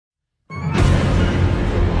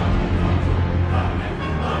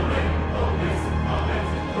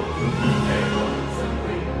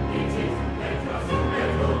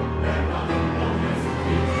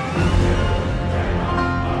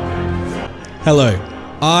Hello,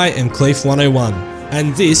 I am Clief 101,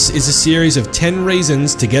 and this is a series of 10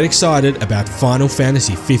 reasons to get excited about Final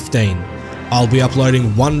Fantasy 15. I'll be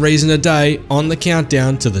uploading one reason a day on the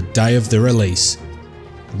countdown to the day of the release.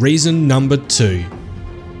 Reason number 2.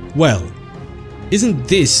 Well, isn't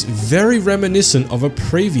this very reminiscent of a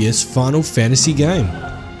previous Final Fantasy game?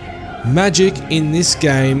 Magic in this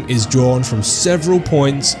game is drawn from several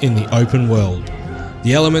points in the open world.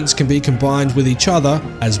 The elements can be combined with each other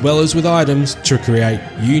as well as with items to create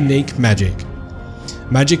unique magic.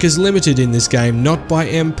 Magic is limited in this game not by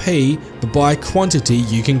MP but by quantity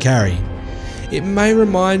you can carry. It may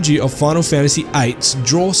remind you of Final Fantasy VIII's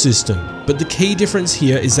draw system, but the key difference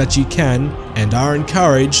here is that you can and are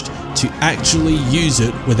encouraged to actually use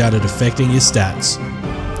it without it affecting your stats.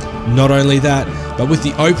 Not only that, but with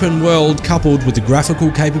the open world coupled with the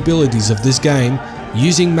graphical capabilities of this game,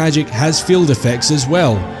 using magic has field effects as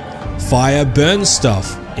well. Fire burns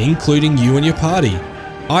stuff, including you and your party.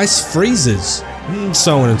 Ice freezes,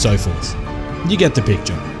 so on and so forth. You get the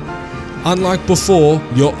picture. Unlike before,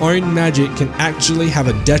 your own magic can actually have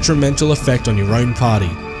a detrimental effect on your own party.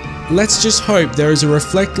 Let's just hope there is a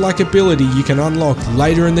reflect-like ability you can unlock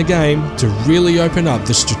later in the game to really open up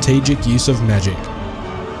the strategic use of magic.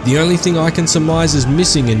 The only thing I can surmise is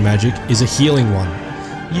missing in magic is a healing one.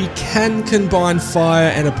 You can combine fire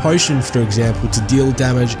and a potion, for example, to deal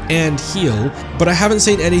damage and heal, but I haven't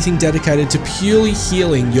seen anything dedicated to purely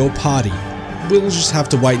healing your party. We'll just have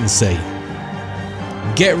to wait and see.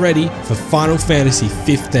 Get ready for Final Fantasy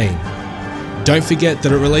 15. Don't forget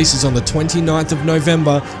that it releases on the 29th of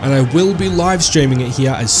November, and I will be live streaming it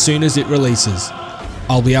here as soon as it releases.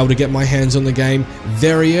 I'll be able to get my hands on the game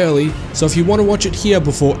very early, so if you want to watch it here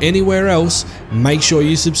before anywhere else, make sure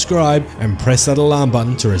you subscribe and press that alarm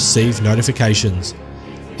button to receive notifications.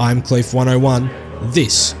 I'm Clief 101,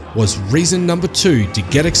 this was reason number 2 to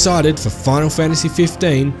get excited for Final Fantasy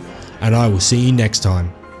 15, and I will see you next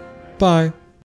time. Bye.